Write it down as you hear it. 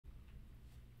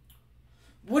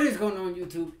going on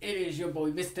YouTube? It is your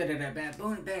boy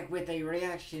MrBaboon back with a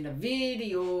reaction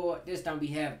video. This time we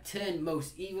have 10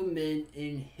 most evil men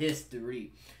in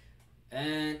history.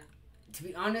 And to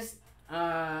be honest,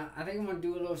 I think I'm going to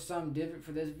do a little something different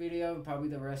for this video. Probably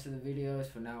the rest of the videos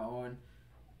from now on.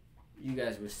 You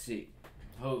guys will see.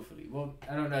 Hopefully. Well,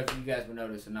 I don't know if you guys will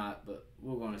notice or not, but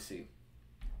we're going to see.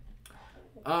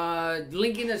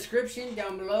 Link in the description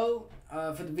down below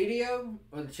for the video,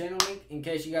 or the channel link, in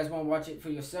case you guys want to watch it for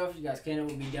yourself. You guys can, it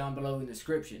will be down below in the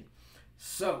description.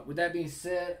 So with that being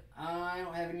said, I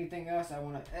don't have anything else I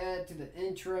want to add to the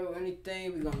intro or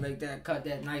anything. We're gonna cut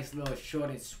that nice little short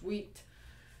and sweet,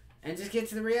 and just get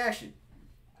to the reaction.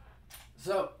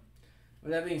 So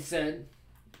with that being said,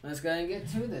 let's go ahead and get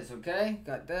to this. Okay,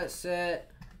 got that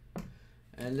set,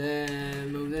 and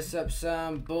then move this up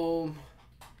some. Boom.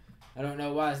 I don't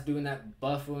know why it's doing that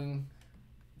buffering,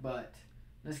 but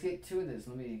let's get to this.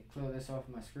 Let me clear this off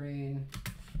my screen.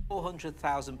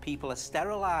 400,000 people are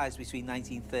sterilized between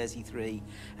 1933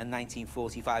 and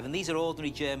 1945, and these are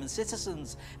ordinary German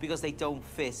citizens because they don't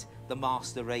fit the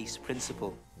master race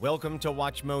principle. Welcome to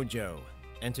Watch Mojo,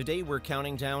 and today we're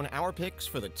counting down our picks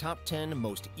for the top 10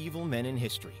 most evil men in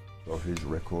history. Of his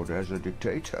record as a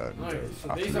dictator, So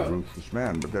utterly ruthless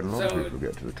man, but then a lot of people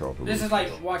get to the top of this is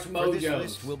like Watch For this Mojo.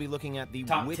 list, we'll be looking at the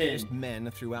top wickedest 10 men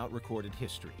throughout recorded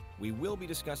history. We will be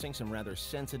discussing some rather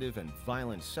sensitive and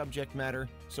violent subject matter,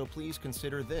 so please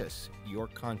consider this your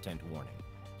content warning.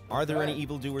 Are there any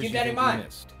evildoers Keep you that in think we mind.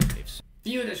 missed? If so,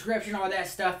 Viewer description, all that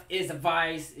stuff is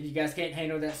advice. If you guys can't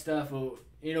handle that stuff, or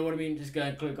you know what I mean, just go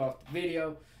ahead and click off the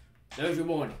video. There's your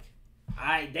warning.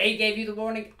 They gave you the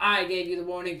warning. I gave you the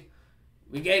warning.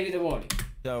 We gave you the warning.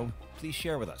 so please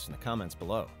share with us in the comments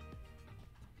below.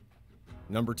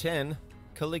 Number 10,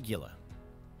 Caligula.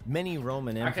 Many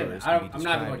Roman emperors can be I'm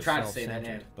not even described gonna as try to say that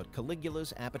self-centered, name. but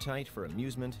Caligula's appetite for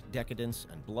amusement, decadence,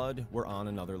 and blood were on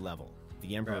another level.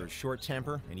 The emperor's short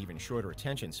temper and even shorter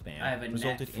attention I span have a gnat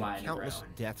resulted in flying countless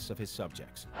around. deaths of his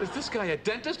subjects. Is this guy a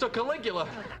dentist or Caligula?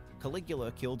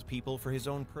 Caligula killed people for his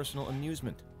own personal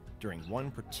amusement. During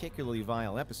one particularly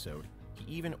vile episode,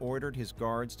 he even ordered his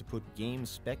guards to put game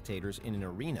spectators in an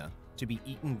arena to be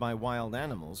eaten by wild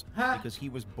animals because he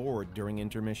was bored during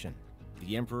intermission.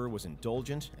 The emperor was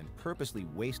indulgent and purposely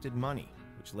wasted money,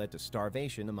 which led to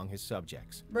starvation among his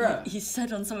subjects. He's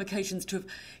said on some occasions to have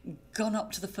gone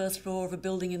up to the first floor of a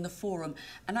building in the Forum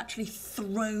and actually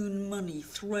thrown money,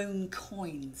 thrown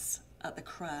coins at the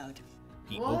crowd.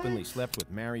 He openly slept with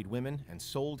married women and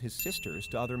sold his sisters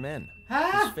to other men.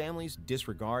 His family's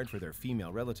disregard for their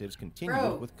female relatives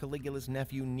continued with Caligula's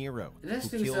nephew Nero, who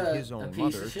killed his own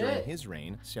mother during his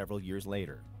reign several years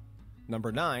later.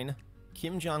 Number 9,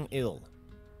 Kim Jong-il.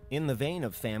 In the vein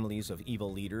of families of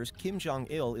evil leaders, Kim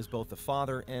Jong-il is both the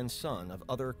father and son of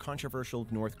other controversial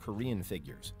North Korean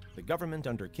figures. The government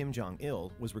under Kim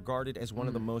Jong-il was regarded as one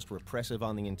of the most repressive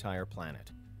on the entire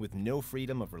planet, with no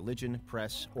freedom of religion,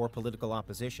 press, or political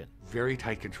opposition. Very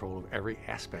tight control of every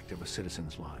aspect of a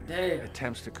citizen's life. Damn.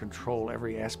 Attempts to control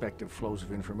every aspect of flows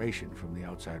of information from the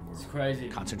outside world. It's crazy.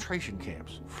 Concentration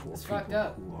camps for fucked people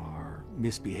up. who are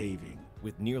misbehaving.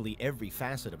 With nearly every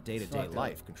facet of day-to-day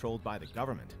life controlled by the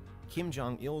government, Kim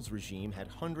Jong-il's regime had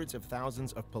hundreds of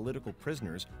thousands of political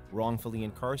prisoners wrongfully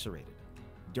incarcerated.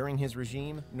 During his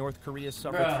regime, North Korea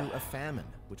suffered through a famine,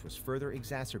 which was further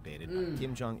exacerbated by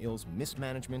Kim Jong-il's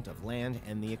mismanagement of land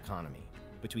and the economy.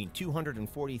 Between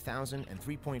 240,000 and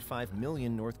 3.5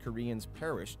 million North Koreans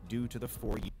perished due to the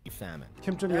 4-year famine.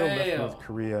 Kim Jong-il left North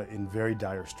Korea in very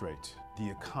dire straits. The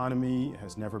economy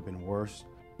has never been worse.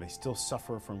 They still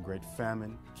suffer from great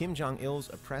famine. Kim Jong-il's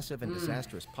oppressive and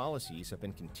disastrous policies have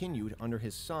been continued under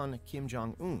his son, Kim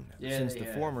Jong-un, since the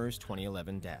former's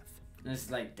 2011 death. It's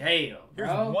like, damn, Here's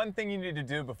bro. one thing you need to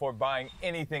do before buying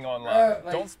anything online.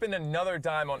 Like, don't spend another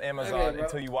dime on Amazon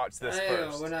until you watch this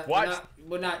first.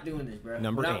 We're not doing this, bro.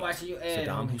 Number 8, watching you ad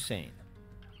Saddam on me. Hussein.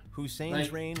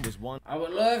 Hussein's reign was one I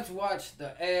would love to watch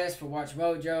the ads for Watch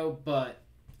Mojo, but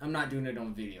I'm not doing it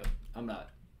on video. I'm not.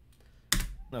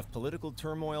 of political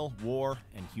turmoil, war,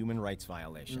 and human rights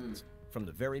violations. From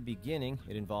the very beginning,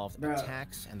 it involved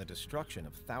attacks and the destruction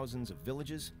of thousands of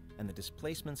villages and the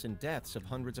displacements and deaths of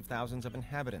hundreds of thousands of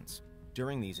inhabitants.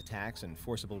 During these attacks and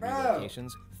forcible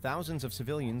relocations, thousands of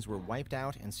civilians were wiped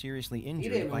out and seriously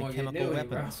injured by chemical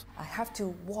weapons. I have to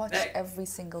watch every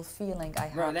single feeling I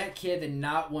have. Bro, that kid did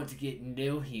not want to get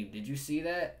Nilhim. Did you see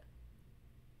that?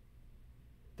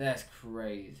 That's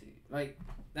crazy. Like,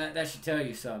 that should tell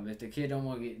you something. If the kid don't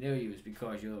want to get near you, it's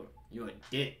because you're a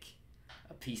dick.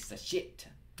 A piece of shit.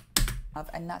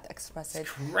 And not express it.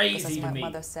 Crazy because, as to my me.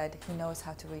 mother said, he knows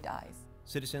how to read eyes.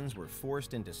 Citizens were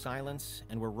forced into silence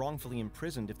and were wrongfully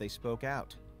imprisoned if they spoke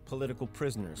out. political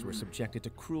prisoners were subjected to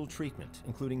cruel treatment,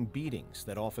 including beatings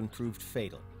that often proved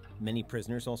fatal. Many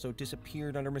prisoners also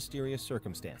disappeared under mysterious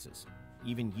circumstances.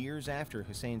 Even years after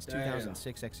Hussein's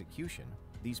 2006 execution,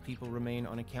 these people remain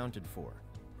unaccounted for.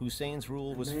 Hussein's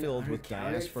rule was filled with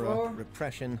diaspora,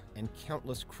 repression, and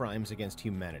countless crimes against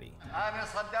humanity.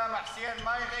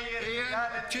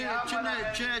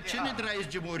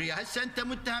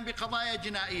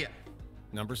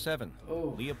 Number 7.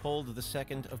 Leopold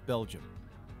II of Belgium.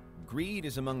 Greed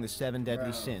is among the 7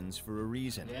 deadly sins for a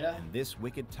reason, and this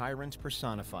wicked tyrant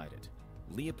personified it.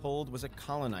 Leopold was a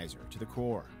colonizer to the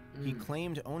core. He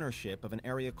claimed ownership of an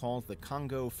area called the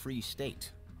Congo Free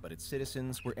State, but its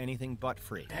citizens were anything but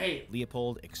free.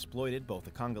 Leopold exploited both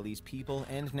the Congolese people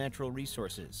and natural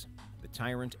resources. The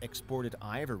tyrant exported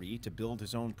ivory to build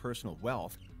his own personal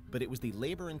wealth, but it was the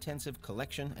labor-intensive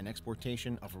collection and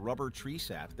exportation of rubber tree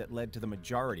sap that led to the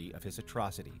majority of his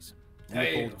atrocities.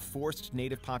 Leopold forced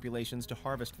native populations to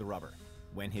harvest the rubber.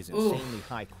 When his insanely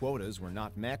high quotas were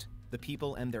not met, the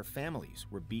people and their families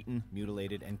were beaten,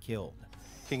 mutilated, and killed.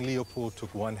 King Leopold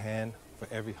took one hand for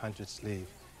every 100 slave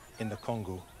in the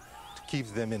Congo to keep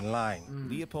them in line.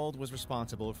 Leopold was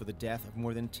responsible for the death of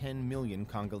more than 10 million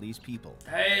Congolese people,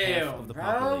 half of the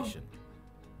population.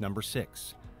 Number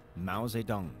 6. Mao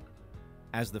Zedong.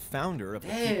 As the founder of the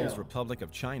People's Republic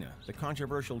of China, the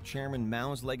controversial Chairman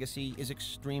Mao's legacy is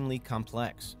extremely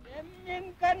complex.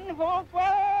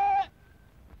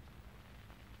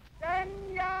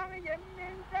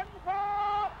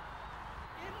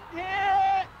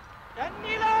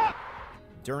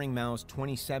 During Mao's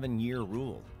 27-year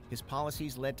rule, his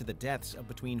policies led to the deaths of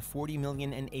between 40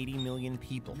 million and 80 million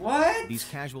people. What? These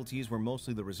casualties were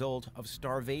mostly the result of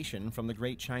starvation from the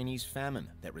Great Chinese Famine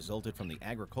that resulted from the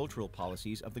agricultural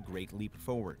policies of the Great Leap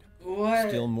Forward. What?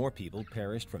 Still more people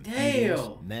perished from beatings,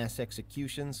 mass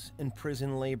executions, and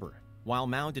prison labor. While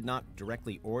Mao did not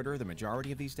directly order the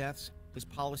majority of these deaths, his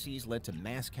policies led to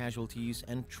mass casualties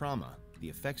and trauma, the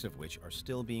effects of which are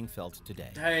still being felt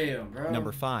today. Damn, bro.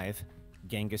 Number 5.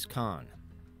 Genghis Khan.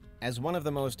 As one of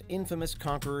the most infamous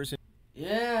conquerors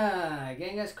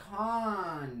Genghis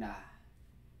Khan.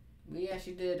 We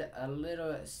actually did a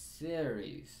little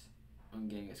series on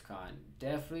Genghis Khan.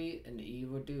 Definitely an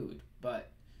evil dude, but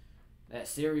that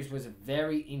series was a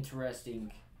very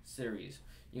interesting series.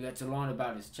 You got to learn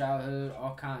about his childhood,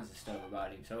 all kinds of stuff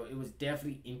about him. So it was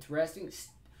definitely interesting.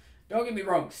 Don't get me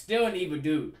wrong, still an evil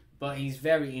dude, but he's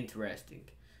very interesting.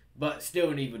 But still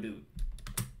an evil dude.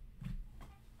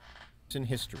 In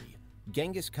history,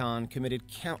 Genghis Khan committed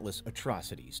countless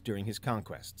atrocities during his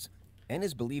conquests and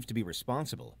is believed to be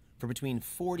responsible for between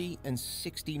 40 and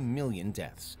 60 million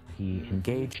deaths. He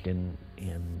engaged in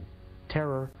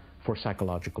terror for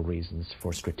psychological reasons,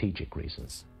 for strategic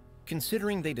reasons.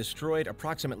 Considering they destroyed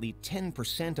approximately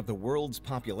 10% of the world's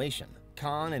population,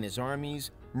 Khan and his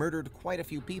armies murdered quite a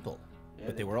few people,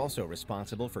 but they were also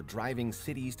responsible for driving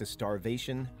cities to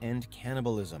starvation and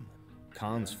cannibalism.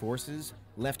 Khan's forces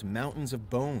left mountains of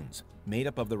bones made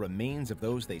up of the remains of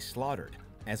those they slaughtered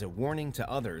as a warning to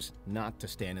others not to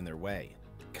stand in their way.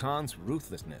 Khan's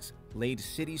ruthlessness laid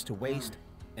cities to waste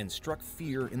and struck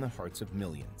fear in the hearts of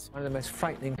millions. One of the most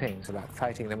frightening things about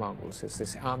fighting the Mongols is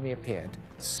this army appeared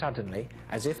suddenly,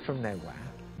 as if from nowhere,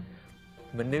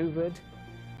 maneuvered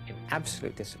in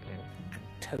absolute discipline and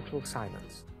total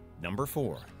silence. Number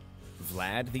 4.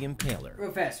 Vlad the Impaler.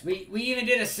 Real fast, we even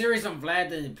did a series on Vlad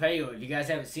the Impaler. If you guys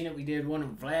haven't seen it, we did one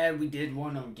on Vlad, we did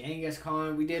one on Genghis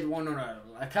Khan, we did one on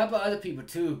a couple other people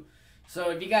too.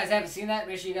 So if you guys haven't seen that,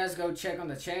 make sure you guys go check on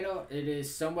the channel. It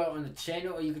is somewhere on the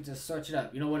channel, or you can just search it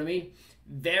up. You know what I mean?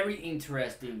 Very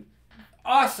interesting.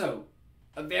 Also,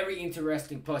 a very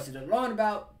interesting person to learn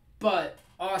about, but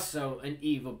also an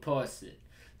evil person.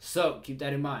 So keep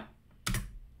that in mind.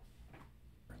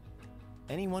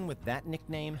 Anyone with that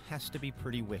nickname has to be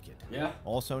pretty wicked. Yeah.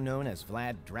 Also known as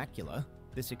Vlad Dracula,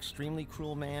 this extremely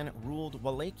cruel man ruled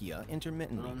Wallachia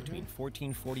intermittently between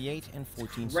 1448 and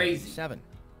 1477.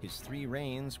 His 3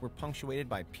 reigns were punctuated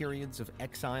by periods of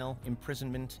exile,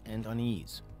 imprisonment, and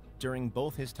unease. During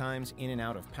both his times in and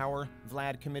out of power,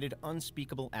 Vlad committed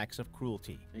unspeakable acts of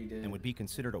cruelty and would be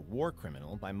considered a war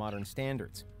criminal by modern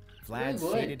standards. Vlad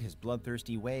sated his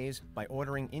bloodthirsty ways by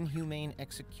ordering inhumane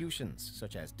executions,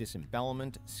 such as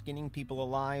disembowelment, skinning people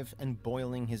alive, and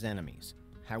boiling his enemies.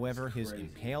 However, his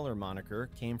Impaler moniker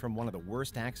came from one of the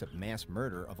worst acts of mass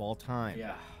murder of all time.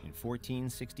 In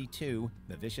 1462,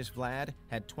 the vicious Vlad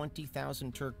had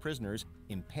 20,000 Turk prisoners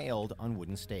impaled on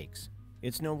wooden stakes.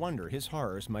 It's no wonder his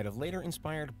horrors might have later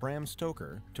inspired Bram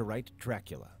Stoker to write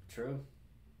Dracula. True.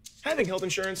 Having health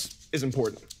insurance is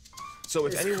important. So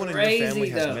if anyone in your family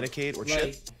has Medicaid or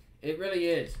CHIP... It really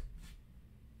is.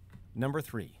 Number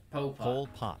 3. Pol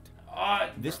Pot.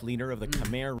 This leader of the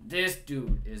Khmer... This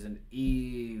dude is an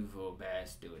evil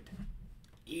bastard.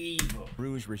 Evil.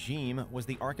 Rouge regime was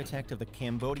the architect of the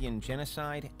Cambodian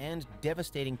genocide and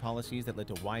devastating policies that led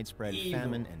to widespread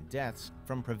famine and deaths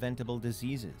from preventable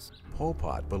diseases. Pol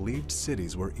Pot believed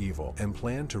cities were evil and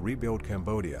planned to rebuild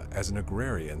Cambodia as an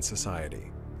agrarian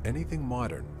society. Anything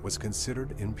modern was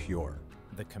considered impure.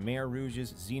 The Khmer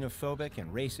Rouge's xenophobic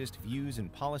and racist views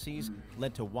and policies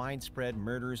led to widespread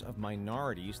murders of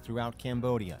minorities throughout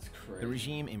Cambodia. The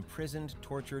regime imprisoned,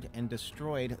 tortured, and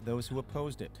destroyed those who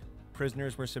opposed it.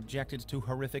 Prisoners were subjected to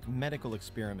horrific medical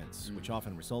experiments, which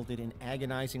often resulted in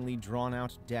agonizingly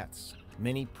drawn-out deaths.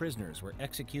 Many prisoners were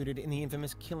executed in the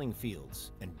infamous killing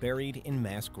fields and buried in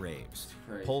mass graves.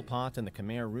 Pol Pot and the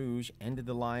Khmer Rouge ended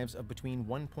the lives of between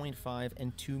 1.5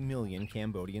 and 2 million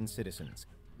Cambodian citizens,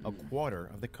 a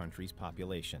quarter of the country's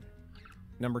population.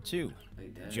 Number 2,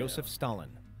 Joseph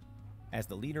Stalin. As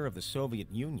the leader of the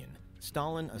Soviet Union,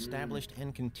 Stalin established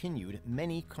and continued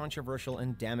many controversial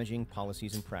and damaging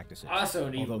policies and practices. Although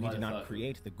he did not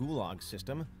create the Gulag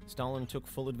system, Stalin took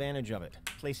full advantage of it,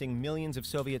 placing millions of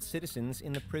Soviet citizens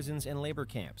in the prisons and labor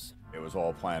camps. It was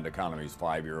all planned economies,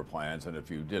 5-year plans, and if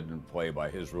you didn't play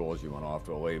by his rules, you went off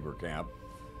to a labor camp,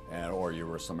 or you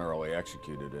were summarily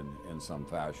executed in some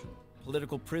fashion.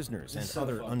 Political prisoners and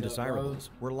other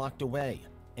undesirables were locked away,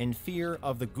 and fear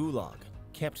of the Gulag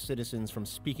kept citizens from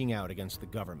speaking out against the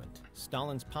government.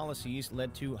 Stalin's policies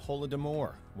led to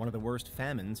Holodomor, one of the worst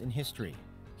famines in history.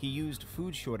 He used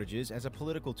food shortages as a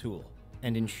political tool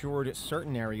and ensured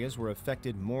certain areas were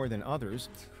affected more than others,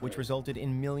 which resulted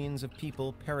in millions of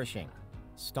people perishing.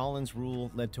 Stalin's rule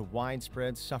led to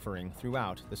widespread suffering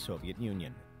throughout the Soviet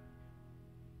Union.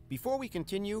 Before we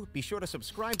continue, be sure to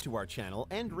subscribe to our channel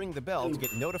and ring the bell to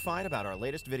get notified about our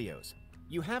latest videos.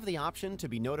 You have the option to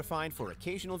be notified for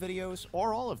occasional videos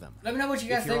or all of them. Let me know what you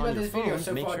guys think about this video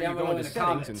so far down below in the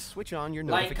comments. And switch on your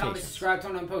like, notifications. comment, subscribe,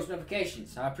 turn on post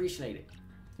notifications. I appreciate it.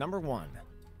 Number 1,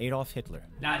 Adolf Hitler.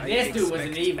 Now this dude was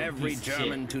an evil every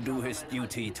German to do his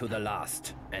duty to the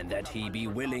last, and that he be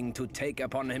willing to take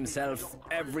upon himself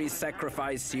every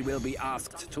sacrifice he will be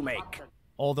asked to make.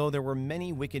 Although there were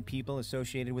many wicked people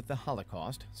associated with the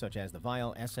Holocaust, such as the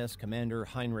vile SS commander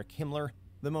Heinrich Himmler,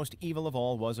 the most evil of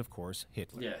all was, of course,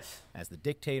 Hitler. Yes. As the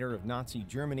dictator of Nazi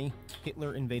Germany,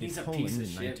 Hitler invaded Poland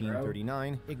in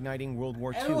 1939, igniting World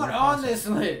War II. Everyone on this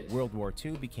list. World War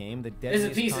II became the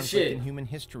deadliest conflict in human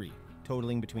history,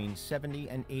 totaling between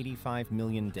 70 and 85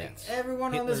 million deaths.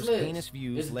 Everyone on Hitler's this list heinous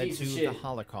views led to the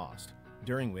Holocaust,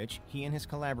 during which he and his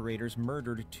collaborators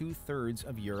murdered 2/3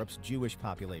 of Europe's Jewish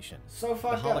population. So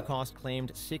fucked up. The Holocaust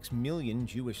claimed 6 million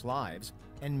Jewish lives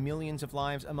and millions of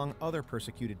lives among other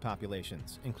persecuted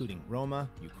populations, including Roma,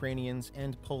 Ukrainians,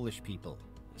 and Polish people.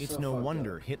 It's no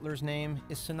wonder Hitler's name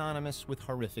is synonymous with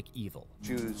horrific evil.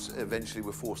 Jews eventually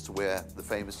were forced to wear the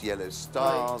famous yellow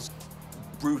stars.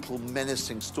 Brutal,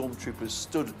 menacing stormtroopers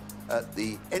stood at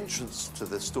the entrance to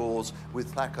the stores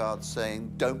with placards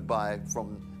saying, "Don't buy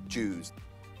from Jews."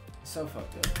 So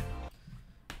fucked up.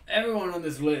 Everyone on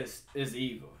this list is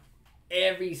evil.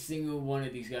 Every single one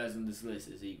of these guys on this list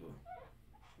is evil.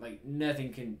 Like,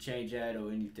 nothing can change that or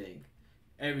anything.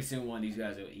 Every single one of these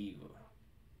guys are evil.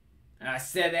 And I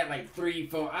said that like 3,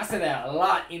 4. I said that a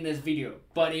lot in this video.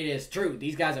 But it is true.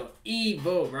 These guys are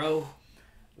evil, bro.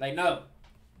 Like, no.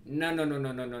 No.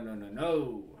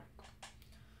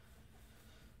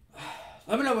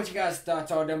 Let me know what you guys'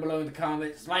 thoughts are down below in the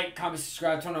comments. Like, comment,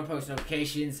 subscribe, turn on post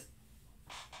notifications.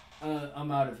 I'm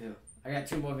out of here. I got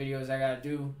 2 more videos I gotta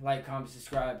do. Like, comment,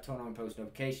 subscribe, turn on post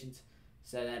notifications.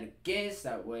 Say that again, so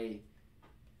that way,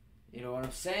 you know what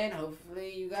I'm saying?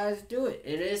 Hopefully you guys do it.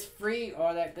 It is free,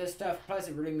 all that good stuff. Plus,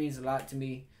 it really means a lot to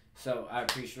me. So, I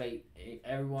appreciate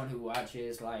everyone who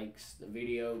watches, likes the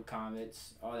video,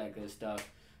 comments, all that good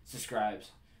stuff.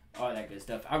 Subscribes, all that good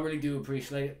stuff. I really do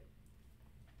appreciate it.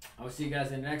 I will see you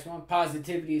guys in the next one.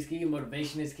 Positivity is key.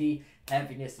 Motivation is key.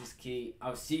 Happiness is key.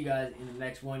 I'll see you guys in the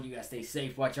next one. You guys stay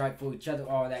safe. Watch out for each other.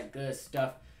 All that good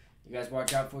stuff. You guys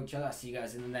watch out for each other. I'll see you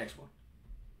guys in the next one.